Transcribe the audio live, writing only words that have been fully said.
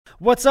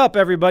What's up,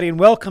 everybody, and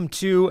welcome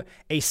to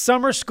a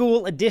summer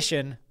school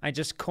edition. I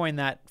just coined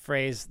that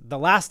phrase the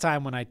last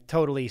time when I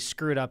totally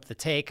screwed up the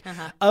take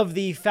of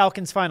the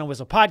Falcons Final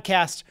Whistle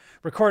podcast,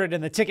 recorded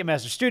in the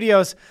Ticketmaster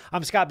studios.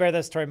 I'm Scott Bair,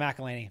 that's Tori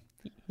McElhaney.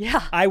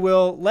 Yeah. I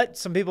will let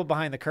some people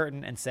behind the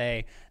curtain and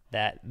say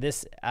that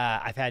this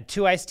I've had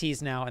 2 iced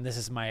teas now, and this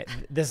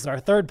is our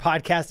third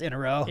podcast in a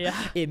row. Yeah.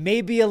 It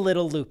may be a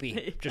little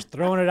loopy. Just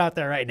throwing it out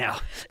there right now.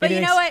 But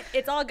you know what?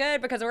 It's all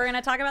good because we're going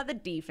to talk about the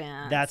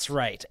defense. That's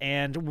right.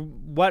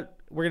 And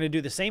what we're going to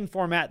do the same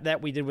format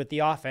that we did with the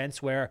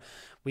offense, where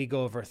we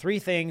go over 3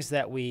 things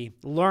that we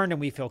learned and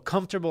we feel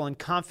comfortable and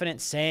confident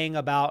saying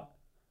about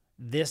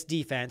this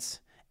defense.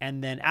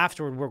 And then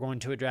afterward, we're going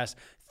to address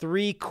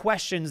 3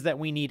 questions that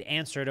we need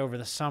answered over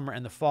the summer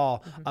and the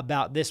fall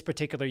about this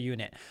particular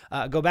unit.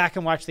 Go back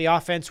and watch the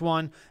offense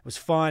one. It was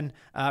fun.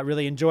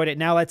 Really enjoyed it.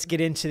 Now let's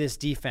get into this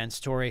defense,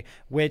 Tori,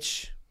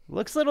 which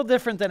looks a little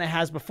different than it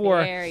has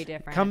before. Very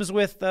different. Comes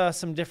with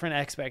some different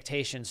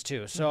expectations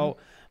too. So,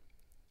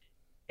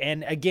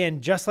 and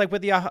again, just like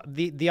with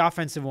the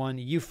offensive one,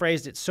 you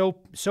phrased it so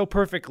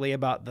perfectly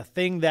about the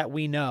thing that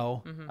we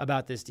know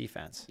about this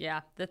defense. Yeah,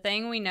 the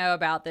thing we know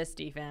about this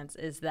defense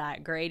is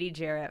that Grady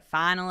Jarrett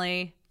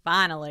finally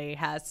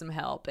has some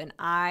help. And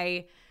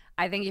I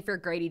think if you're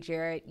Grady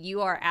Jarrett,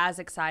 you are as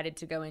excited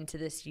to go into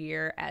this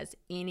year as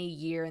any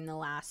year in the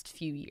last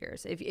few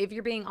years, if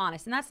you're being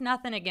honest. And that's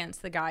nothing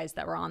against the guys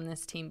that were on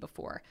this team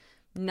before.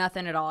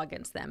 Nothing at all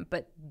against them.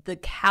 But the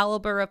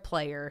caliber of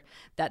player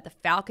that the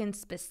Falcons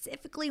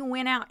specifically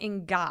went out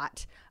and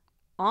got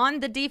on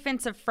the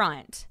defensive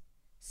front,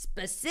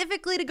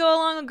 specifically to go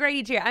along with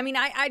Grady Jarrett. I mean,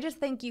 I just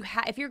think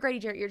if you're Grady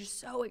Jarrett, you're just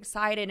so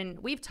excited. And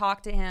we've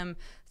talked to him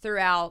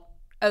throughout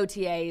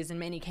OTAs and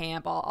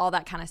minicamp, all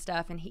that kind of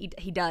stuff, and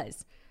he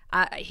does.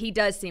 He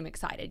does seem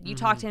excited. You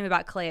talked to him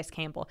about Calais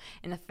Campbell,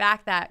 and the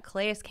fact that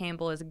Calais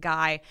Campbell is a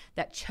guy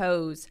that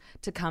chose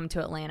to come to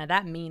Atlanta,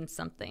 that means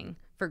something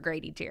for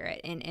Grady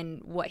Jarrett and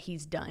what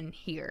he's done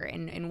here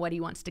and what he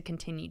wants to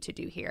continue to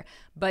do here.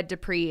 Bud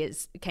Dupree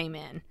came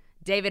in.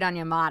 David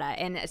Onyemata,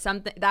 and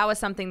that was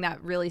something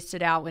that really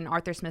stood out when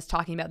Arthur Smith's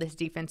talking about this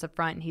defensive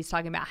front, and he's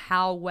talking about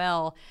how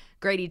well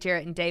Grady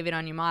Jarrett and David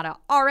Onyemata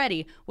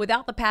already,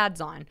 without the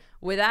pads on,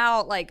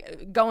 without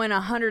like going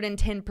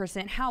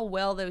 110%, how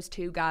well those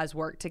 2 guys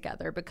work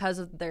together because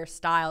of their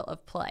style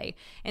of play.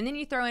 And then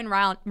you throw in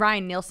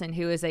Ryan Nielsen,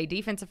 who is a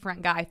defensive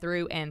front guy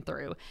through and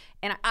through.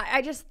 And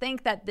I just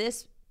think that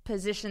this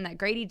position that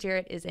Grady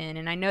Jarrett is in,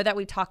 and I know that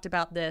we talked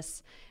about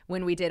this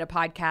when we did a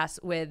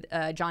podcast with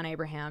John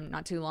Abraham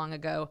not too long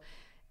ago.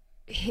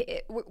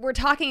 We're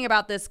talking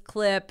about this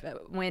clip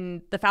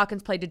when the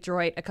Falcons played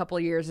Detroit a couple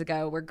of years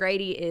ago where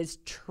Grady is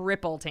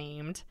triple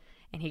teamed,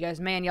 and he goes,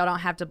 man, y'all don't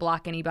have to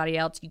block anybody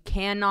else. You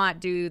cannot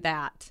do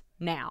that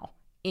now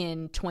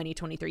in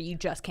 2023. You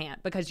just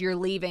can't, because you're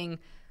leaving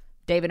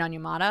David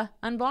Onyemata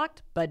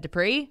unblocked, Bud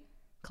Dupree,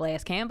 Calais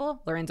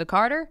Campbell, Lorenzo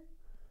Carter.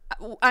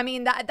 I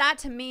mean, that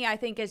to me, I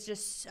think is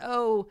just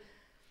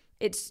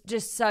it's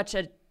just such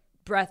a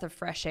breath of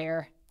fresh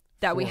air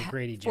that we have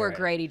for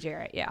Grady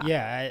Jarrett. Yeah.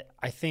 Yeah,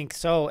 I think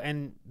so.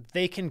 And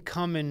they can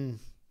come in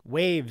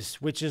waves,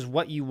 which is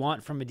what you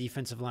want from a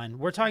defensive line.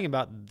 We're talking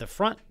about the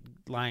front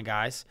line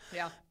guys.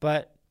 Yeah.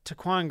 But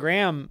Taquan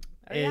Graham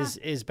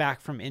is back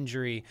from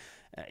injury.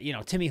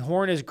 Timmy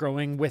Horn is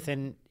growing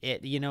within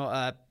it.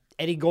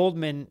 Eddie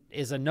Goldman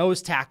is a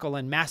nose tackle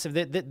and massive.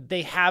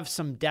 They have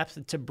some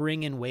depth to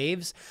bring in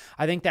waves.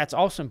 I think that's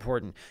also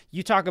important.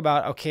 You talk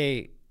about,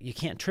 okay, you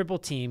can't triple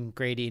team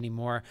Grady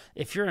anymore.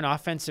 If you're an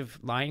offensive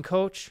line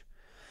coach,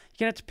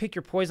 you're going to have to pick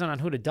your poison on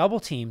who to double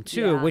team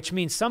too, which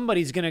means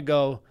somebody's going to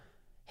go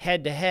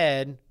head to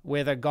head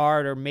with a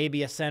guard or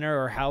maybe a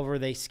center or however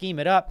they scheme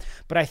it up.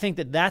 But I think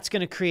that's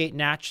going to create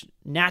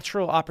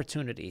natural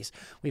opportunities.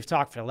 We've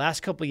talked for the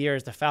last couple of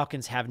years, the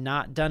Falcons have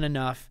not done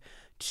enough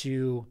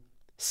to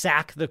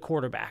sack the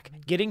quarterback.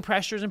 Getting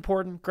pressure is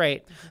important,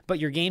 great, but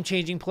your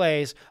game-changing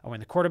plays are when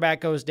the quarterback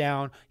goes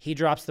down, he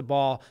drops the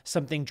ball,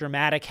 something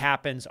dramatic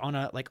happens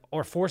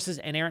or forces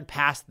an errant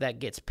pass that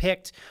gets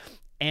picked,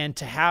 and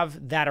to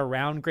have that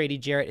around Grady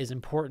Jarrett is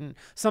important.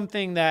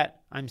 Something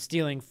that I'm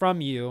stealing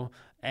from you,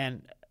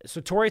 and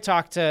so Tori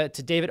talked to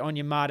David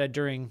Onyemata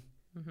during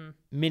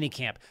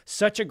minicamp.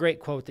 Such a great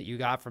quote that you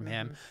got from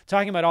him,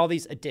 talking about all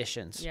these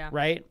additions,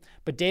 right?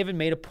 But David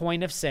made a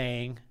point of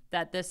saying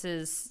that this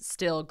is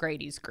still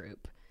Grady's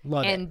group.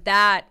 Love and it.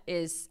 That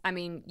is, I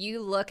mean, you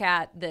look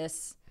at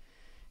this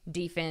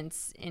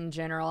defense in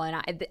general,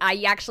 and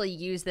I actually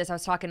used this. I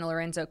was talking to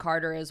Lorenzo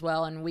Carter as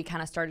well, and we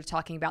kind of started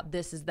talking about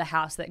this is the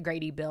house that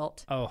Grady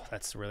built. Oh,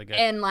 that's really good.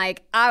 And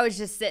I was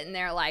just sitting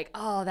there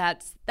oh,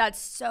 that's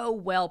so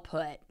well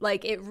put.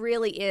 It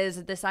really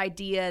is this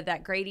idea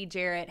that Grady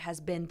Jarrett has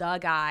been the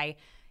guy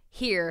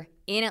here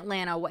in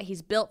Atlanta, what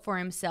he's built for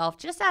himself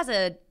just as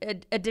a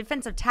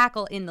defensive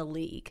tackle in the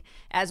league,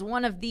 as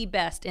one of the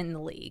best in the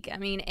league. I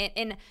mean,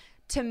 and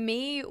to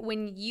me,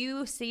 when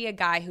you see a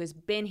guy who has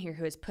been here,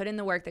 who has put in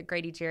the work that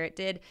Grady Jarrett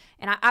did,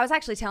 and I was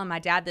actually telling my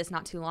dad this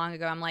not too long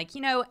ago. I'm like,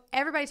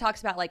 everybody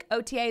talks about like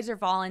OTAs are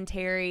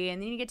voluntary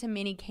and then you get to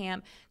mini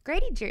camp.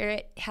 Grady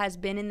Jarrett has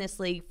been in this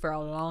league for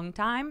a long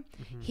time.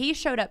 Mm-hmm. He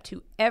showed up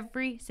to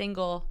every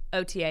single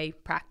OTA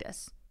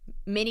practice,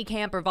 mini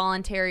camp or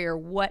voluntary or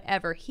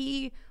whatever.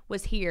 He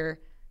was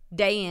here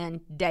day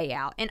in, day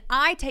out. And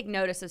I take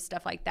notice of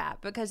stuff like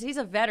that because he's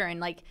a veteran.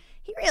 Like,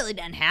 he really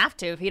doesn't have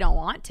to if he don't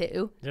want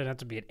to. Didn't have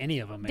to be at any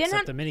of them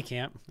except the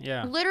minicamp.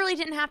 Yeah. Literally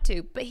didn't have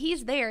to. But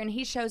he's there and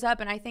he shows up.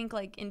 And I think,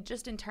 like, in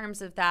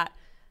terms of that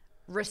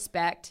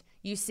respect,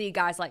 you see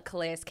guys like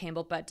Calais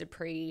Campbell, Bud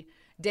Dupree,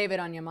 David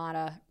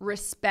Onyemata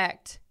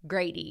respect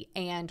Grady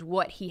and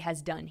what he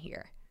has done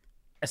here.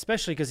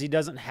 Especially because he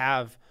doesn't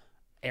have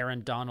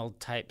Aaron Donald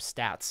type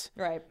stats.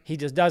 Right. He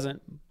just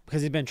doesn't,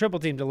 because he's been triple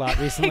teamed a lot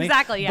recently.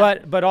 Exactly. Yeah.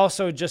 But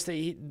also just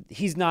that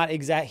he's not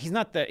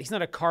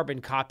a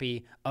carbon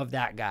copy of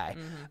that guy.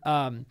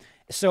 Mm-hmm.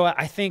 So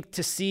I think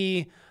to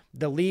see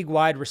the league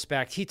wide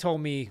respect, he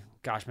told me,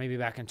 gosh, maybe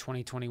back in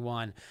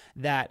 2021,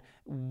 that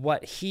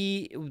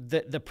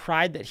the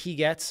pride that he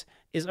gets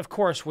is, of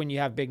course, when you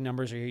have big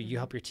numbers or you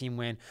help your team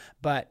win.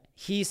 But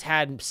he's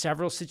had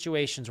several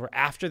situations where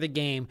after the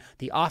game,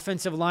 the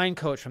offensive line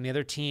coach from the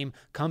other team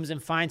comes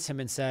and finds him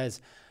and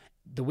says,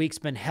 the week's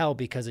been hell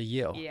because of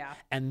you. Yeah.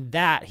 And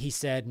that, he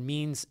said,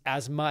 means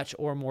as much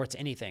or more to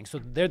anything. So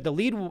the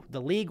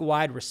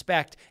league-wide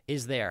respect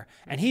is there.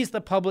 And he's the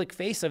public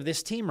face of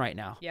this team right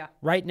now. Yeah.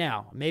 Right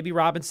now. Maybe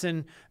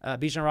Bijan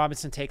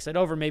Robinson takes it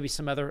over. Maybe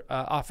some other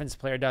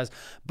offensive player does.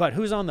 But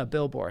who's on the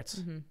billboards?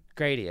 Mm-hmm.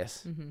 Grady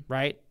is,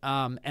 right?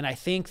 And I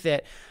think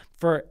that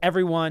for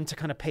everyone to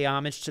kind of pay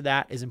homage to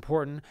that is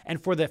important.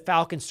 And for the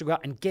Falcons to go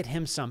out and get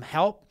him some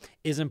help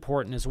is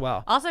important as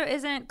well. Also,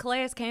 isn't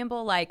Calais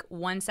Campbell like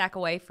one sack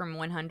away from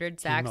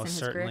 100 sacks in his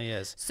career? He most certainly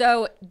is.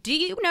 So do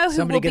you know who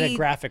Somebody get a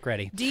graphic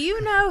ready. Do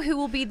you know who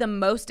will be the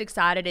most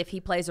excited if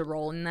he plays a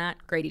role in that?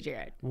 Grady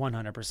Jarrett.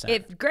 100%.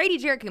 If Grady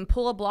Jarrett can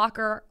pull a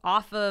blocker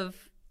off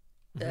of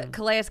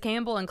Calais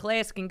Campbell and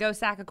Calais can go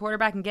sack a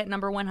quarterback and get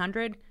number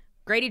 100,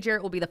 Grady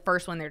Jarrett will be the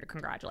first one there to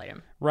congratulate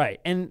him. Right.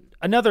 And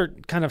another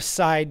kind of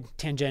side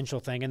tangential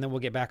thing, and then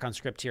we'll get back on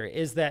script here,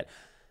 is that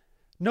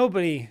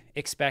nobody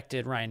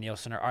expected Ryan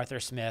Nielsen or Arthur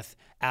Smith,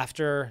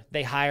 after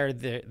they hired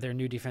their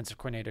new defensive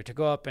coordinator, to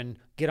go up and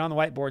get on the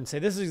whiteboard and say,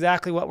 this is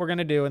exactly what we're going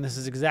to do, and this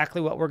is exactly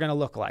what we're going to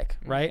look like,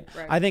 right?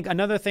 I think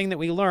another thing that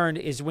we learned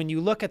is when you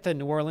look at the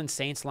New Orleans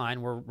Saints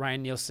line, where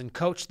Ryan Nielsen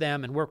coached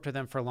them and worked with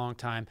them for a long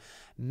time,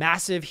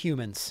 massive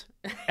humans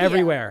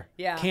everywhere.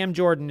 Yeah. Cam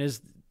Jordan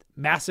is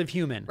massive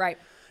human. Right.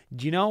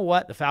 Do you know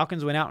what the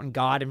Falcons went out and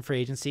got in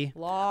free agency?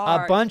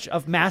 Lord. A bunch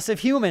of massive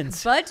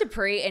humans. Bud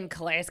Dupree and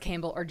Calais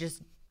Campbell are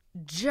just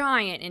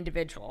giant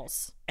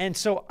individuals. And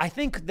so I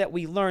think that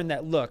we learned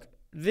that, look,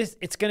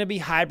 it's going to be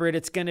hybrid.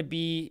 It's going to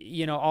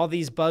be, all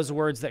these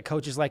buzzwords that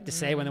coaches like to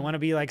say when they want to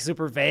be like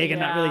super vague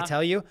and not really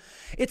tell you.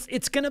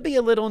 It's going to be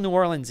a little New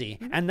Orleans-y,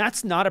 and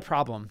that's not a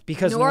problem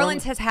because New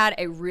Orleans has had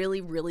a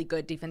really, really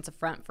good defensive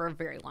front for a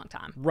very long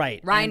time.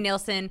 Right. Ryan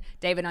Nielsen,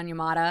 David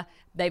Onyemata,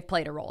 they've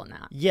played a role in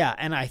that. Yeah,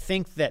 and I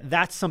think that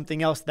that's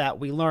something else that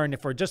we learned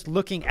if we're just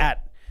looking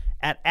at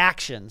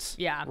actions,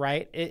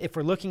 right? If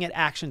we're looking at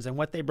actions and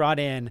what they brought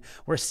in,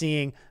 we're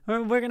seeing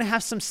we're going to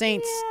have some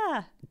Saints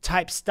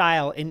type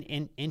style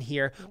in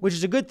here, which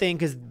is a good thing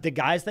because the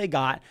guys they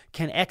got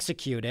can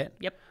execute it.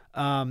 Yep.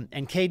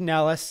 And Caden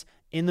Ellis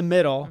in the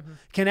middle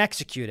can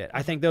execute it.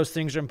 I think those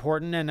things are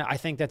important, and I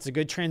think that's a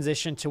good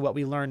transition to what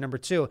we learned. Number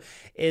 2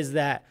 is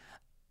that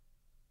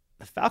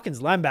the Falcons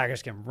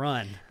linebackers can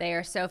run. They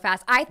are so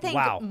fast. I think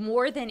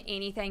more than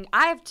anything,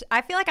 I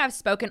feel like I've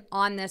spoken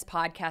on this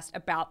podcast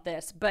about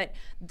this,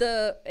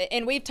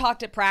 and we've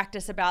talked at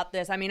practice about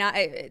this. I mean,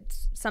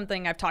 it's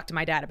something I've talked to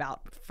my dad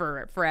about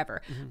for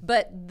forever.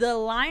 But the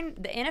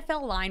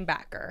NFL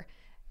linebacker,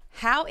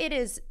 how it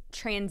is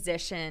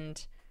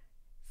transitioned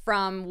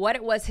from what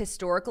it was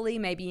historically,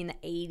 maybe in the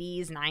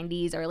 80s,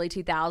 90s, early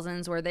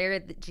 2000s, where they're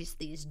just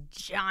these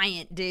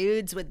giant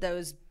dudes with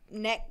those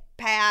neck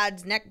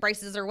pads, neck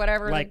braces, or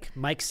whatever, like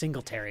Mike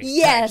Singletary.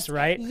 Yes, types,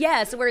 right?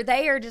 Yes, where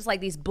they are just like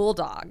these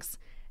bulldogs.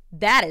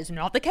 That is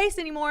not the case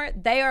anymore.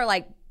 They are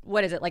like,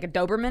 what is it, like a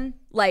Doberman?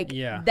 Like,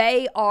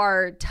 they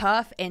are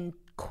tough and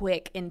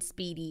quick and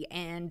speedy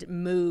and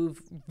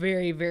move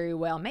very, very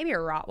well. Maybe a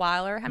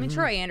Rottweiler. I mean,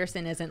 Troy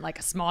Anderson isn't like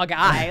a small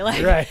guy,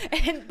 like,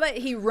 right? But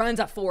he runs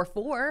a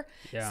 4.4.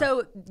 Yeah.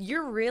 So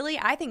you're really,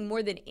 I think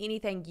more than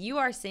anything, you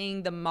are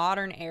seeing the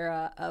modern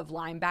era of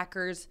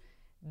linebackers.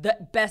 The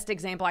best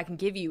example I can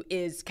give you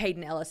is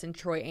Caden Ellis and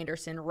Troy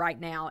Anderson right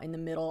now in the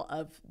middle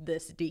of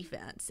this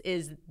defense.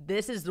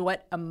 This is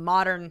what a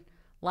modern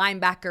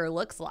linebacker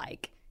looks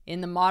like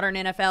in the modern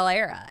NFL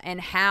era, and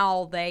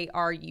how they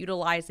are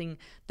utilizing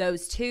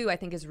those two, I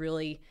think, is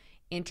really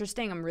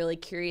interesting. I'm really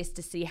curious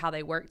to see how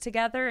they work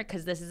together,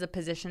 because this is a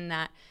position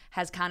that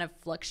has kind of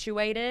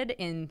fluctuated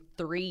in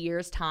 3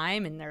 years'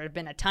 time, and there have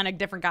been a ton of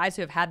different guys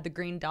who have had the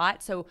green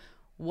dot. So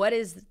what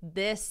is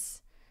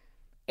this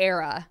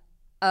era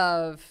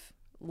of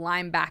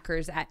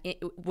linebackers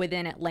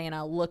within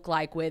Atlanta look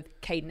like with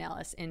Caden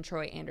Ellis and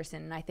Troy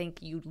Anderson. And I think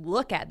you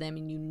look at them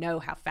and you know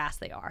how fast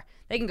they are.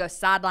 They can go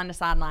sideline to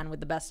sideline with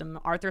the best of them.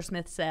 Arthur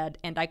Smith said,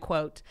 and I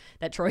quote,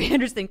 that Troy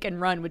Anderson can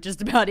run with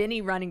just about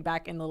any running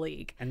back in the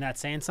league. And that's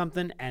saying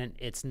something, and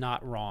it's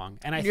not wrong.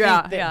 And I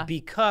think that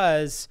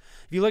because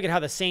if you look at how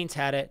the Saints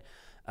had it,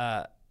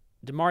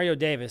 Demario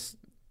Davis,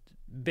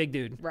 big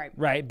dude.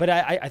 Right. But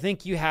I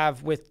think you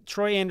have with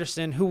Troy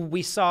Anderson, who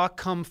we saw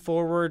come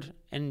forward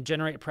and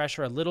generate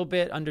pressure a little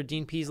bit under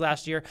Dean Pease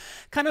last year,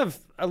 kind of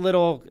a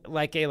little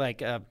like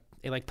a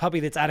puppy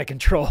that's out of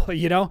control,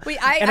 you know?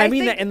 I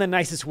mean that in the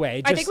nicest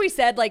way. I think we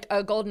said like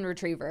a golden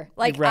retriever.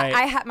 Like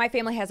my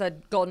family has a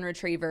golden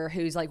retriever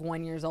who's like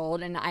 1 year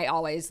old, and I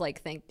always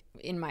like think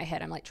in my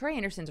head, I'm like, Troy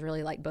Anderson's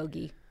really like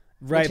Bogey.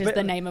 Right, which is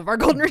the name of our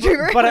golden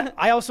retriever. But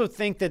I also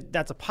think that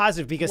that's a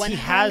positive because 100%. He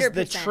has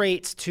the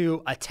traits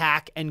to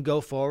attack and go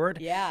forward.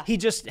 Yeah. He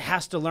just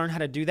has to learn how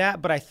to do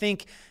that. But I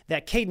think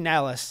that Caden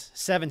Ellis,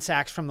 7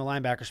 sacks from the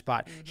linebacker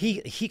spot,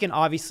 he can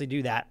obviously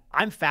do that.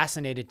 I'm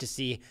fascinated to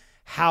see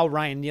how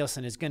Ryan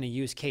Nielsen is going to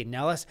use Caden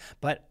Ellis.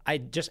 But I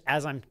just,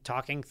 as I'm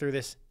talking through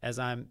this, as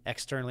I'm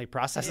externally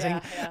processing,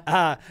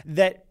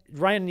 that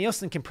Ryan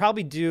Nielsen can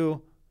probably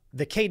do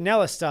the Caden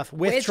Ellis stuff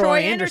with Troy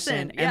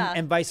Anderson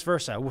and vice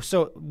versa.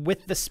 So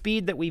with the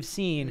speed that we've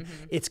seen,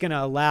 it's going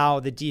to allow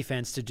the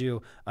defense to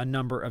do a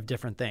number of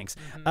different things.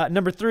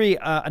 Number 3,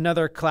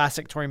 another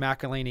classic Tori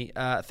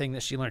McElhaney thing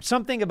that she learned,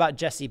 something about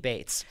Jessie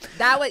Bates.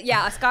 That was,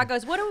 Scott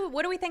goes, what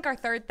do we think our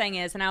third thing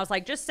is? And I was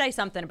like, just say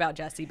something about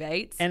Jessie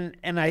Bates. And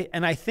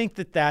I think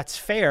that that's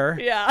fair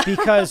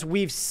because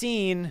we've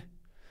seen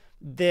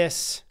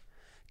this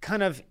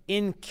kind of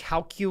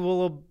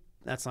incalculable,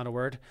 that's not a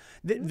word,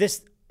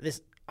 this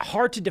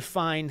hard to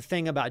define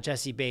thing about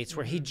Jessie Bates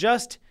where he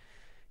just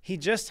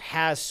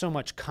has so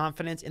much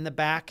confidence in the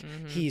back.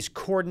 He's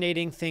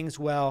coordinating things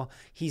well.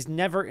 He's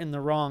never in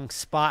the wrong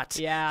spot.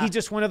 He's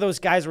just one of those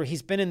guys where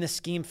he's been in the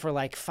scheme for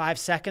like 5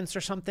 seconds or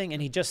something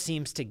and he just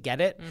seems to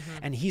get it.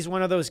 And he's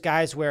one of those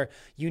guys where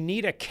you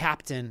need a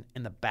captain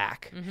in the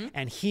back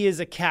and he is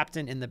a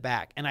captain in the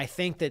back. And I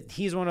think that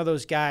he's one of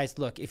those guys,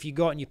 look, if you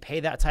go out and you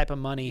pay that type of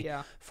money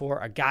for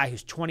a guy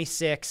who's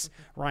 26,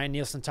 Ryan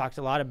Nielsen talked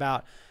a lot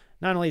about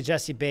not only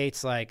Jessie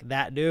Bates, like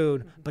that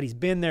dude, but he's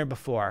been there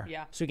before.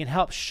 So he can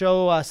help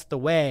show us the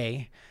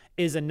way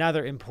is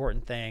another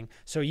important thing.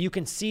 So you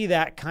can see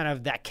that kind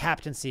of that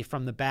captaincy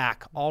from the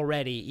back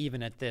already,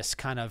 even at this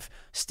kind of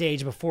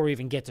stage before we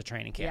even get to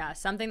training camp. Yeah,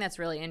 something that's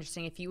really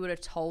interesting. If you would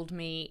have told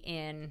me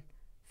in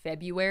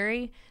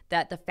February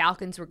that the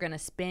Falcons were going to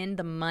spend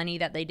the money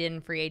that they did in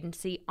free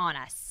agency on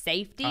a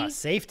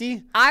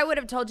safety, I would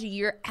have told you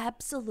you're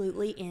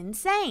absolutely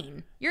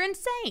insane. You're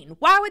insane.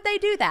 Why would they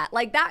do that?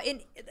 Like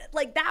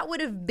that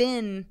would have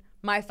been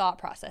my thought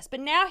process.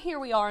 But now here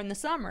we are in the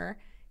summer.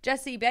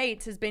 Jessie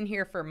Bates has been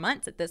here for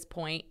months at this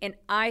point, and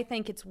I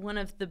think it's one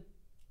of the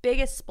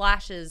biggest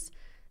splashes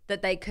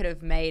that they could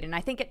have made. And I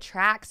think it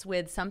tracks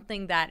with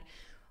something that,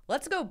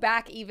 let's go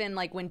back even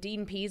like when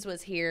Dean Pease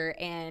was here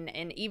and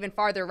even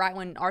farther right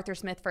when Arthur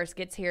Smith first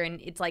gets here.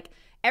 And it's like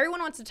everyone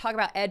wants to talk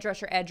about edge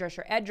rusher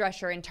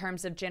in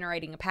terms of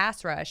generating a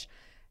pass rush.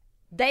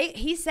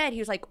 He said, he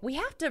was like, we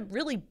have to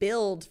really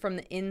build from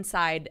the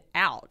inside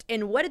out.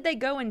 And what did they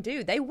go and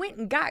do? They went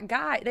and got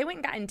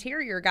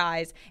interior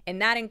guys,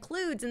 and that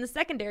includes in the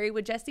secondary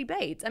with Jessie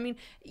Bates. I mean,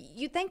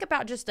 you think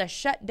about just a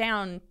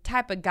shutdown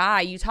type of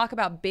guy. You talk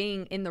about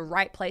being in the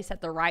right place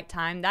at the right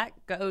time. That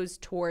goes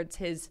towards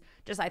his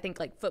just, I think,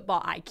 like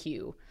football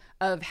IQ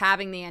of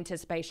having the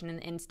anticipation and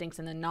the instincts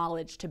and the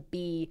knowledge to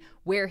be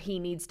where he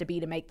needs to be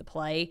to make the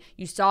play.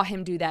 You saw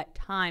him do that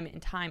time and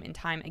time and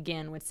time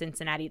again with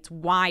Cincinnati. It's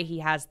why he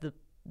has the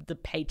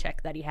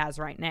paycheck that he has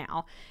right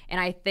now. And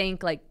I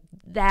think like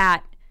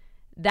that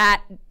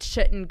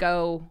shouldn't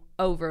go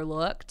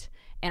overlooked.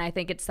 And I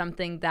think it's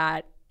something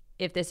that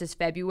if this is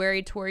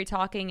February Tori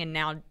talking and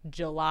now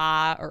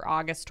July or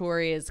August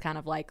Tori is kind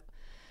of like,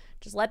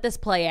 just let this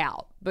play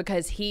out,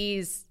 because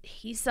he's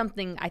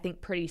something I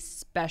think pretty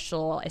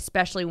special,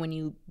 especially when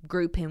you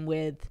group him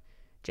with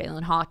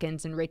Jalen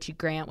Hawkins and Richie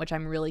Grant, which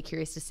I'm really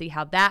curious to see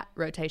how that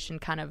rotation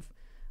kind of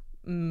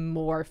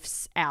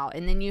morphs out.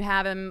 And then you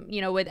have him,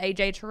 with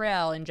AJ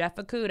Terrell and Jeff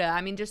Okudah. I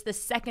mean, just the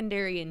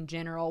secondary in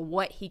general,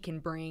 what he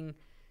can bring,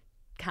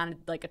 kind of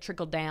like a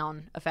trickle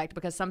down effect,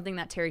 because something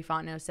that Terry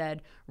Fontenot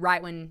said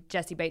right when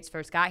Jessie Bates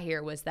first got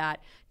here was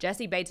that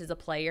Jessie Bates is a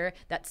player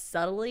that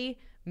subtly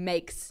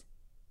makes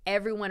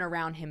everyone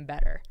around him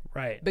better,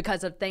 right?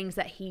 Because of things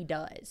that he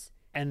does.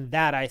 And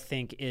that, I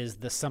think, is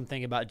the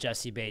something about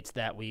Jessie Bates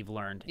that we've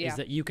learned, is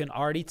that you can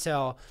already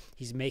tell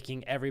he's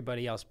making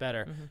everybody else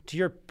better. To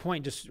your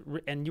point,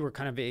 and you were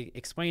kind of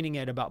explaining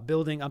it about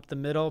building up the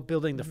middle,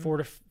 building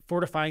the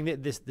fortifying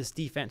this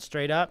defense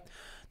straight up.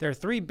 Their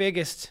 3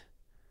 biggest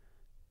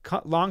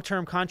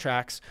long-term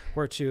contracts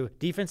were to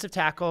defensive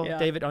tackle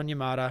David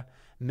Onyemata,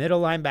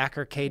 middle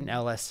linebacker Caden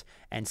Ellis,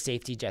 and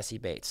safety Jesse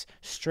Bates,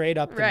 straight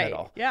up the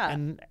middle. Yeah.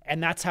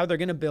 And that's how they're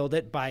going to build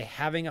it, by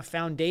having a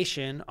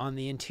foundation on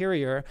the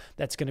interior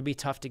that's going to be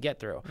tough to get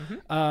through.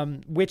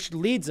 Which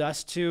leads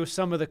us to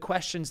some of the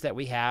questions that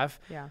we have.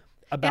 Yeah.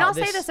 And I'll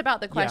say this about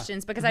the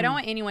questions, because I don't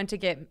want anyone to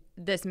get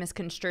this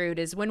misconstrued,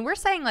 is when we're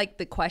saying like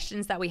the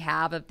questions that we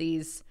have of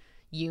these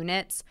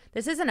units,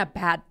 this isn't a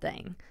bad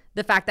thing.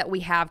 The fact that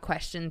we have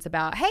questions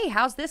about, hey,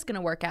 how's this going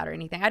to work out or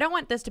anything. I don't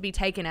want this to be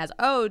taken as,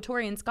 oh,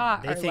 Tori and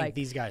Scott they are think like,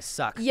 these guys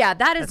suck. Yeah,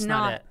 that's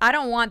not it. I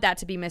don't want that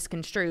to be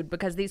misconstrued,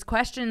 because these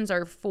questions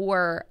are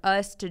for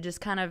us to just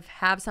kind of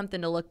have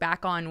something to look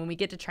back on when we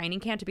get to training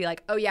camp, to be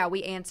like, oh yeah,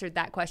 we answered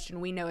that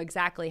question. We know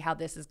exactly how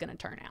this is going to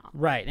turn out.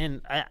 Right.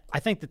 And I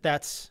think that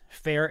that's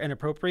fair and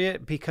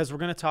appropriate, because we're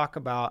going to talk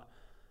about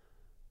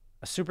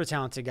a super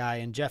talented guy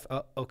in Jeff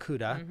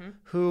Okudah,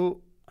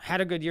 who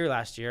had a good year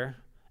last year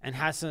and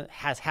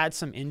has had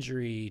some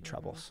injury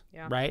troubles,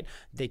 right?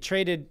 They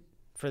traded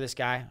for this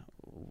guy.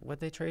 What'd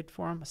they trade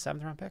for him? A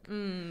 7th round pick?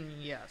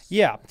 Yes.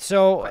 Yeah.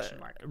 So Question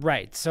mark.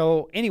 right.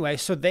 So anyway,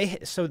 so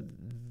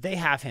they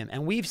have him,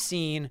 and we've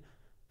seen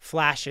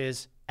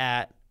flashes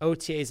at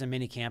OTAs and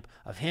minicamp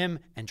of him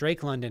and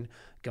Drake London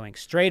going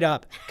straight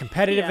up,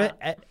 competitive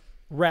at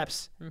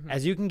reps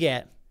as you can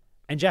get.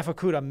 And Jeff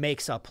Okudah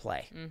makes a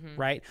play,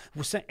 right?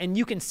 And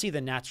you can see the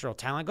natural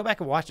talent. Go back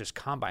and watch his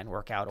combine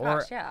workout,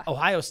 or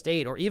Ohio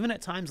State, or even at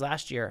times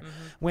last year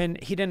when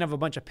he didn't have a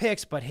bunch of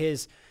picks, but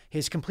his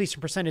completion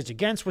percentage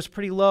against was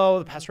pretty low.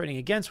 The pass rating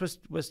against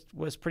was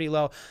pretty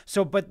low.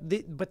 So, but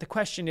the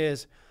question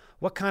is,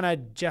 what kind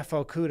of Jeff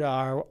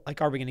Okudah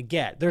are we going to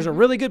get? There's a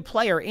really good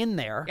player in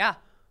there. Yeah.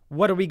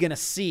 What are we going to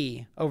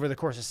see over the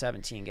course of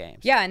 17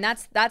 games? Yeah, and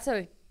that's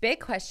a big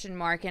question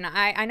mark. And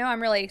I know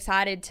I'm really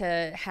excited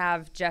to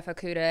have Jeff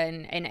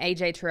Okudah and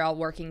AJ Terrell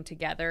working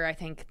together.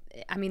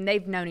 I mean,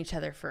 they've known each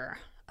other for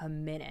a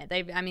minute.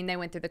 They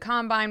went through the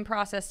combine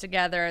process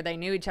together. They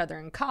knew each other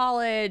in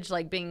college,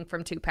 like being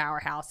from two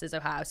powerhouses,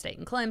 Ohio State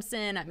and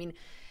Clemson. I mean,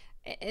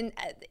 and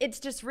it's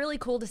just really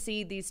cool to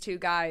see these two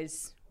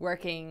guys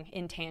working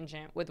in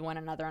tangent with one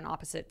another on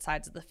opposite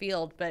sides of the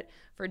field. But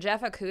for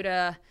Jeff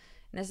Okudah,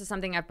 and this is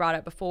something I've brought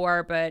up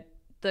before, but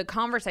the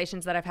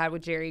conversations that I've had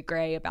with Jerry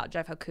Gray about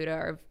Jeff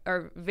Okudah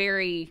are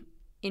very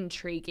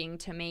intriguing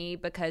to me,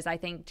 because I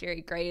think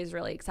Jerry Gray is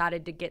really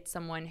excited to get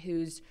someone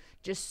who's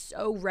just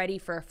so ready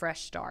for a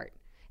fresh start.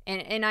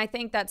 And I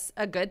think that's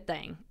a good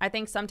thing. I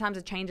think sometimes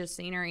a change of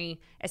scenery,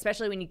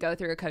 especially when you go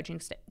through a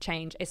coaching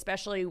change,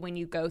 especially when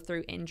you go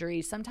through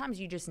injuries, sometimes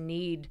you just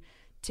need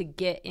to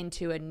get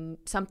into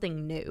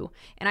something new.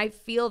 And I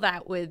feel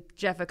that with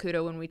Jeff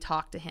Okudah when we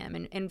talk to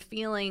him, and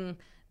feeling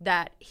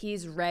that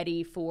he's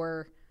ready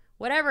for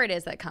whatever it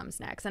is that comes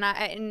next.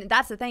 And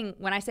that's the thing,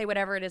 when I say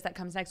whatever it is that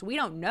comes next, we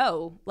don't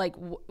know. Like,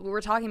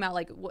 we're talking about,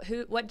 like,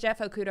 what Jeff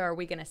Okudah are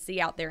we going to see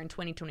out there in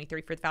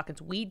 2023 for the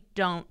Falcons? We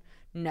don't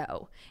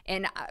know.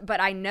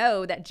 But I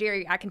know that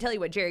I can tell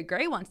you what Jerry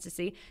Gray wants to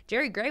see.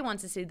 Jerry Gray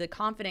wants to see the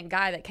confident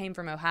guy that came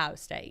from Ohio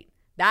State.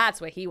 That's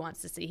what he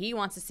wants to see. He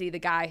wants to see the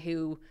guy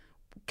who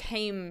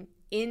came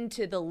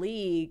into the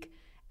league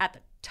at the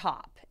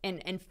top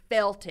and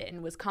felt it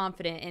and was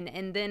confident.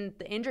 And then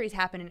the injuries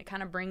happen, and it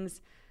kind of brings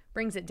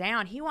it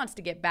down. He wants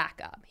to get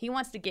back up. He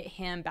wants to get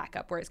him back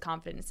up where his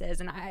confidence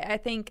is. And I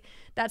think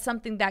that's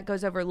something that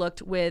goes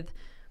overlooked with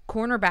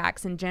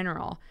cornerbacks in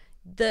general.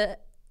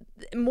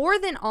 More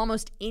than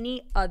almost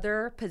any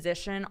other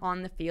position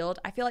on the field,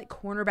 I feel like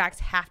cornerbacks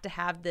have to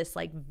have this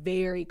like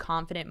very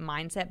confident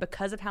mindset,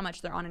 because of how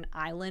much they're on an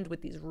island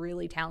with these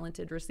really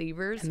talented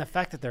receivers. And the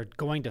fact that they're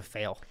going to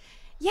fail.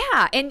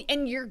 Yeah,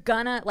 and you're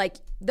gonna, like,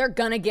 they're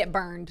gonna get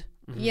burned.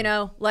 You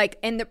know, like,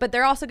 but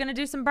they're also going to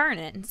do some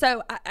burning.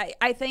 So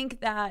I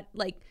think that,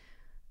 like,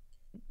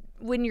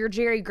 when you're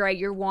Jerry Gray,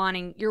 you're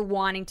wanting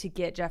to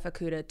get Jeff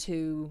Okudah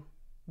to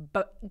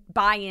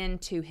buy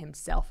into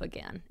himself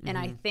again. And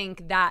I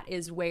think that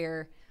is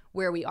where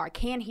we are.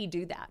 Can he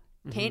do that?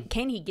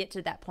 Can he get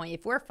to that point?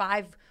 If we're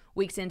 5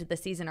 weeks into the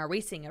season, are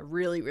we seeing a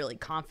really, really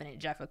confident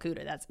Jeff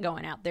Okudah that's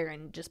going out there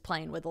and just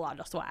playing with a lot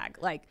of swag?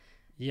 Like,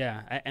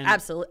 yeah,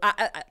 absolutely.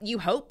 You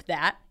hope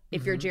that.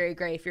 If you're Jerry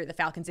Gray, if you're the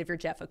Falcons, if you're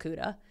Jeff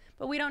Okudah.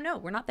 But we don't know.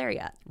 We're not there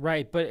yet.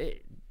 Right.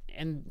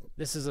 And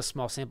this is a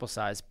small sample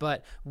size,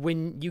 but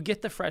when you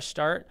get the fresh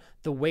start,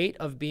 the weight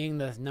of being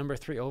the number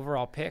 3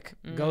 overall pick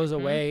goes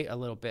away a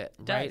little bit,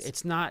 right?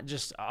 It's not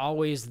just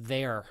always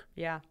there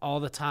all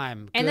the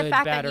time. And good, the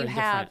fact bad, that you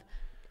have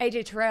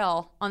AJ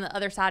Terrell on the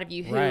other side of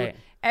you, who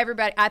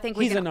everybody, I think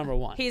he's a number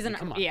 1.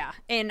 Come on. Yeah.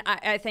 And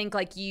I think,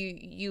 like,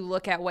 you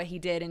look at what he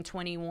did in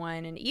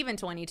 21 and even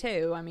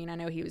 22. I mean, I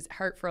know he was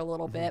hurt for a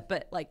little bit,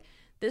 but, like,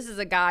 this is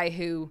a guy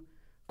who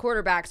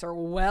quarterbacks are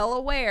well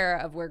aware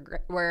of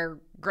where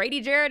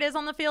Grady Jarrett is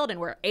on the field and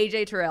where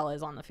AJ Terrell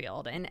is on the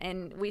field.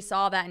 And we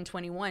saw that in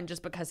 21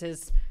 just because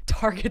his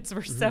targets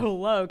were so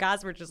low.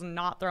 Guys were just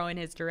not throwing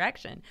his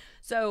direction.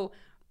 So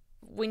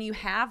when you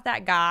have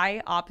that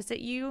guy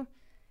opposite you,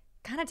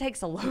 kind of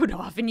takes a load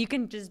off, and you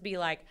can just be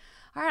like,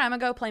 all right, I'm gonna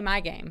go play my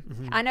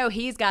game. I know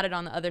he's got it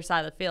on the other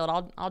side of the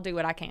field. I'll do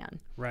what I can.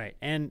 Right.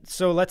 And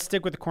so let's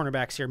stick with the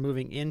cornerbacks here,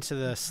 moving into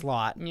the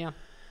slot. Yeah.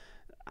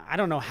 I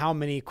don't know how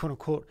many quote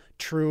unquote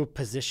true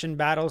position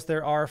battles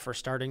there are for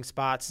starting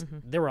spots.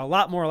 There were a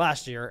lot more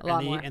last year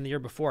and the year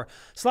before.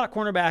 Slot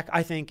cornerback,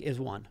 I think, is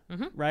one,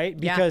 right?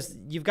 Because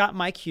you've got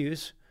Mike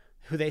Hughes,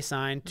 who they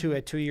signed to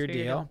a 2-year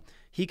deal.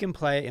 He can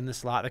play in the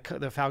slot.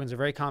 The Falcons are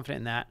very confident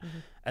in that.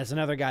 As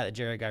another guy that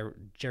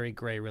Jerry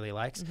Gray really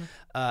likes.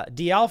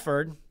 D.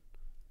 Alford,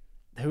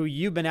 who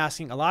you've been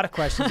asking a lot of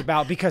questions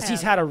about because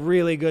he's had a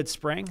really good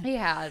spring. He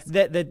has.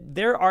 That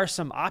there are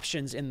some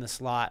options in the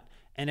slot.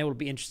 And it will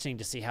be interesting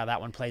to see how that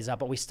one plays out,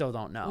 but we still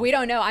don't know. We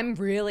don't know. I'm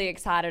really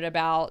excited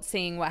about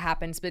seeing what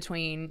happens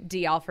between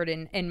D. Alford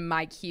and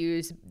Mike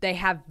Hughes. They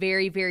have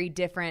very, very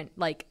different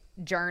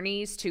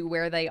journeys to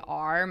where they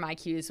are. Mike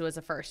Hughes was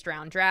a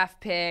first-round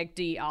draft pick.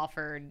 D.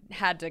 Alford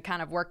had to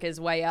kind of work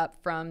his way up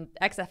from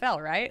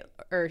XFL, right?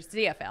 Or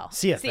CFL.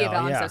 CFL,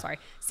 I'm so sorry.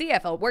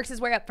 CFL. Works his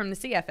way up from the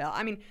CFL.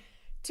 I mean,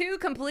 two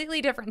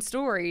completely different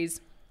stories.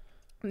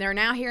 They're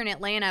now here in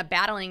Atlanta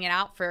battling it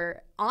out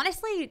for,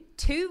 honestly,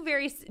 two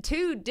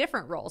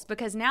different roles,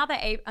 because now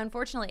that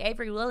unfortunately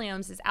Avery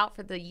Williams is out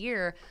for the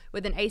year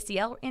with an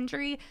ACL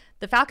injury,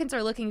 the Falcons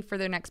are looking for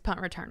their next punt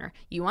returner.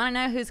 You want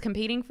to know who's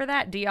competing for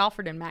that? D.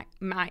 Alford and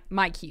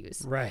Mike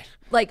Hughes. Right.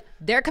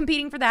 They're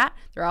competing for that.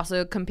 They're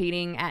also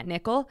competing at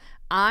nickel.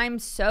 I'm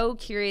so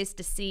curious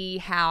to see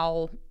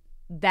how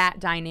that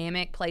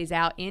dynamic plays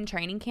out in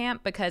training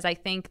camp, because I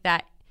think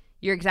that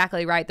you're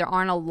exactly right. There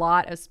aren't a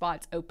lot of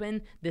spots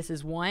open. This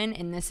is one,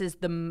 and this is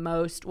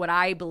what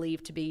I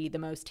believe to be the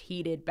most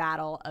heated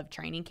battle of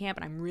training camp,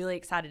 and I'm really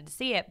excited to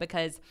see it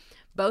because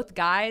both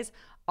guys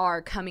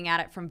are coming at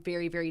it from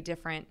very, very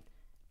different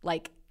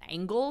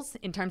angles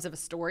in terms of a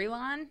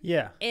storyline.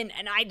 Yeah. And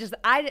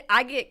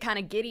I get kind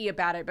of giddy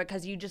about it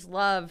because you just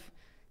love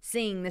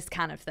seeing this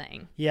kind of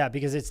thing. Yeah,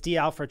 because it's D.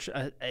 Alford,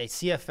 a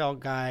CFL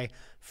guy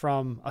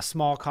from a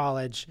small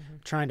college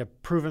trying to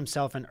prove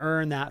himself and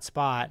earn that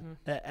spot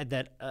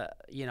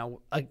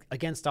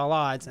against all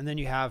odds. And then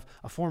you have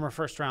a former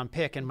first-round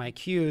pick in Mike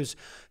Hughes,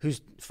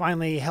 who's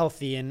finally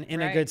healthy and in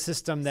a good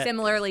system.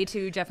 Similarly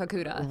to Jeff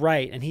Okudah.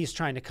 Right, and he's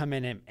trying to come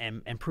in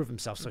and prove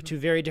himself. So two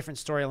very different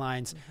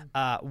storylines,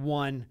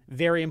 one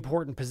very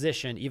important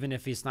position, even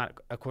if he's not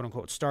a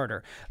quote-unquote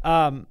starter.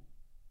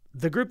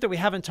 The group that we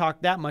haven't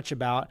talked that much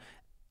about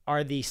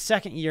are the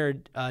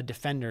second-year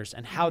defenders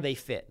and how they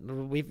fit.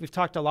 We've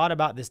talked a lot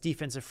about this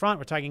defensive front.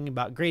 We're talking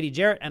about Grady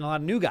Jarrett and a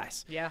lot of new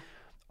guys. Yeah.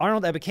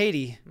 Arnold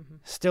Ebiketie,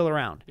 still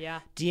around.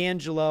 Yeah.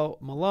 D'Angelo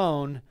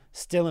Malone,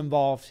 still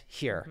involved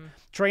here.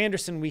 Troy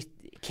Anderson,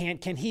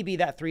 can he be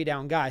that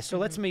three-down guy? So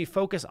let's maybe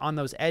focus on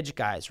those edge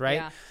guys, right?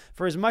 Yeah.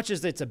 For as much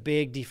as it's a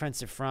big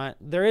defensive front,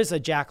 there is a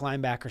jack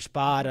linebacker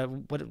spot,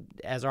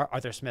 as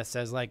Arthur Smith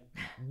says,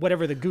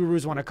 whatever the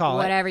gurus want to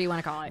call it. Whatever you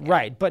want to call it. Yeah.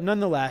 Right, but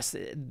nonetheless,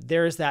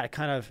 there is that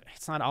kind of,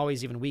 it's not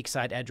always even weak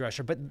side edge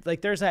rusher, but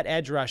there's that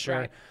edge rusher.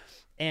 Right.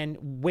 And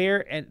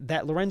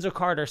that Lorenzo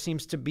Carter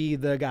seems to be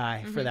the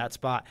guy for that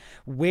spot.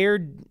 Where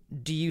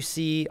do you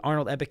see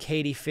Arnold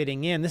Ebiketie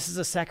fitting in? This is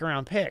a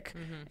second-round pick,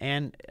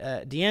 and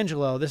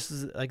D'Angelo, this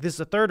is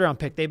a third-round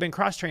pick. They've been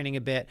cross-training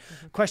a bit.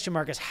 Question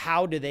mark is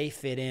how do they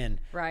fit in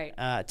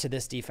to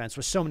this defense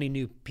with so many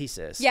new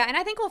pieces? Yeah, and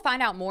I think we'll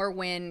find out more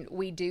when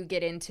we do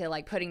get into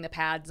putting the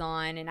pads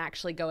on and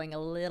actually going a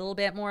little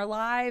bit more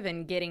live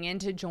and getting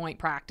into joint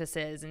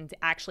practices and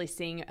actually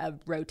seeing a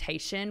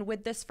rotation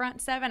with this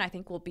front seven. I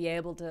think we'll be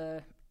able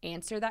to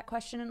answer that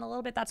question in a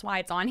little bit. That's why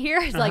it's on here.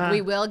 It's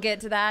we will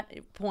get to that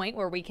point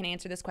where we can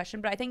answer this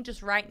question. But I think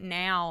just right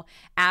now,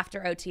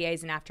 after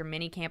OTAs and after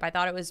minicamp, I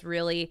thought it was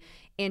really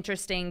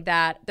interesting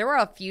that there were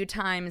a few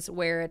times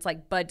where it's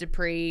Bud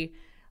Dupree,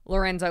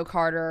 Lorenzo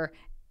Carter,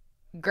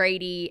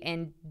 Grady,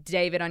 and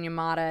David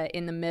Onyemata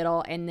in the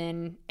middle, and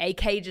then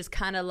AK just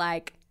kind of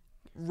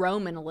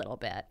roaming a little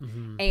bit.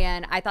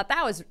 And I thought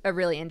that was a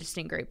really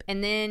interesting group.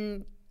 And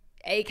then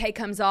AK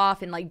comes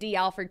off and D.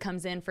 Alford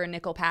comes in for a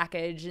nickel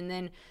package, and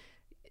then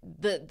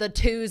the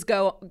twos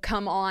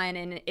come on,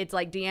 and it's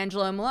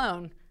D'Angelo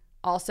Malone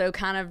also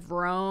kind of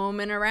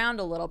roaming around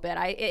a little bit.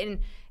 And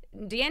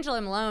D'Angelo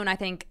Malone, I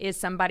think, is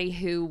somebody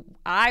who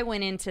I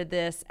went into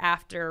this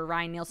after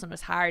Ryan Nielsen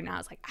was hired, and I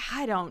was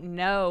I don't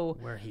know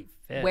where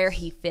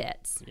he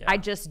fits. Yeah. I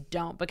just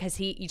don't, because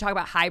you talk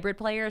about hybrid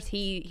players,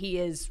 he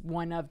is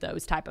one of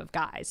those type of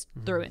guys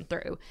through and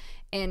through.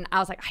 And I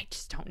was I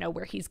just don't know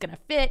where he's going to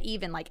fit.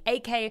 Even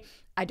AK,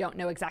 I don't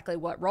know exactly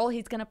what role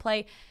he's going to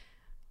play.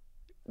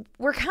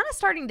 We're kind of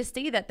starting to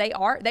see that they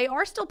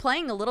are still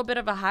playing a little bit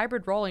of a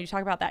hybrid role. And you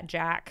talk about that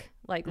jack,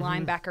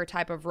 linebacker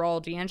type of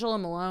role. D'Angelo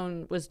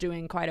Malone was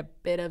doing quite a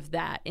bit of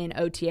that in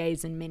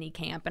OTAs and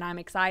minicamp. And I'm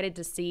excited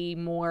to see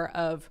more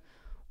of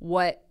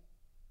what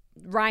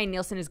Ryan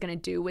Nielsen is going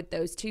to do with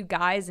those two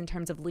guys in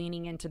terms of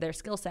leaning into their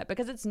skill set,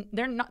 because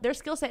their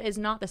skill set is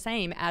not the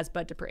same as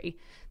Bud Dupree.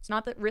 It's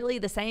not really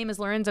the same as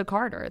Lorenzo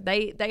Carter.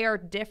 They are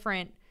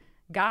different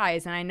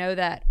guys, and I know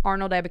that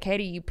Arnold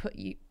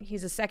Ebiketie,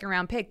 he's a second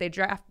round pick.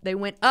 They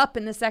went up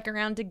in the second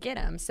round to get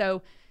him.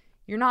 So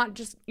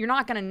you're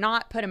not going to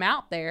not put him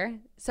out there.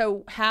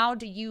 So how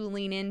do you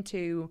lean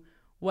into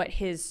what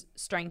his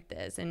strength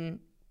is, and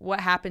what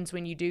happens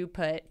when you do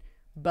put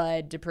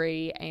Bud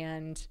Dupree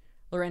and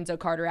Lorenzo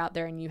Carter out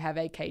there and you have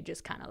AK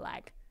just kind of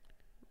like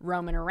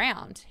roaming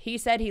around? He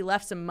said he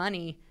left some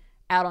money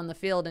out on the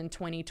field in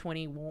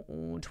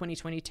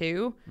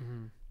 2022.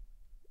 Mm-hmm.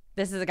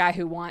 This is a guy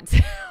who wants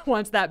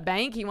that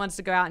bank. He wants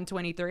to go out in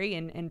 23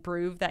 and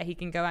prove that he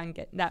can go out and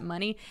get that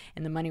money.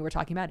 And the money we're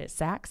talking about is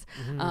sacks.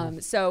 Mm-hmm.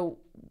 So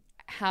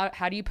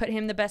how do you put him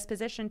in the best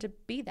position to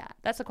be that?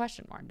 That's a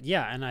question mark.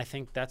 Yeah, and I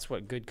think that's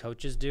what good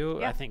coaches do.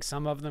 Yeah. I think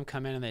some of them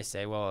come in and they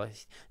say, well,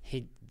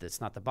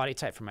 that's not the body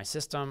type for my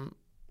system.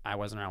 I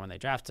wasn't around when they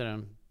drafted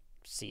him.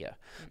 See ya.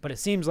 But it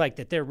seems like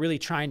that they're really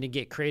trying to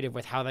get creative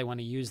with how they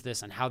want to use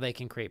this and how they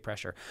can create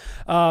pressure.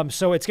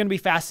 So it's going to be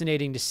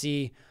fascinating to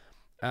see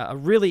a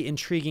really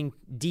intriguing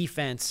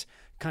defense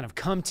kind of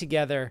come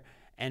together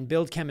and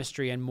build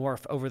chemistry and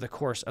morph over the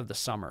course of the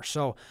summer.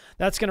 So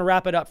that's going to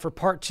wrap it up for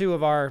part 2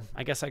 of our,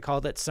 I guess I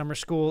called it summer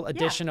school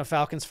edition of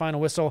Falcons Final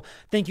Whistle.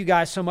 Thank you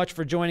guys so much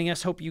for joining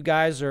us. Hope you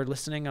guys are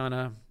listening on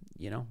a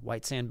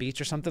White Sand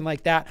Beach or something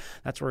like that.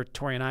 That's where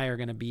Tori and I are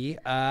going to be,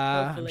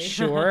 I'm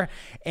sure.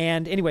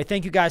 And anyway,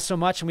 thank you guys so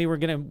much. And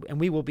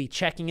we will be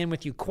checking in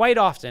with you quite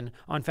often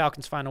on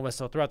Falcons Final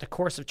Whistle throughout the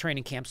course of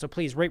training camp. So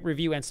please rate,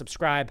 review, and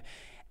subscribe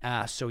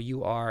so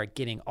you are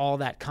getting all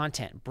that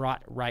content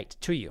brought right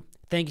to you.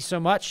 Thank you so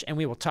much, and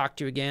we will talk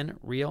to you again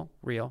real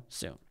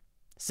soon.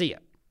 See ya.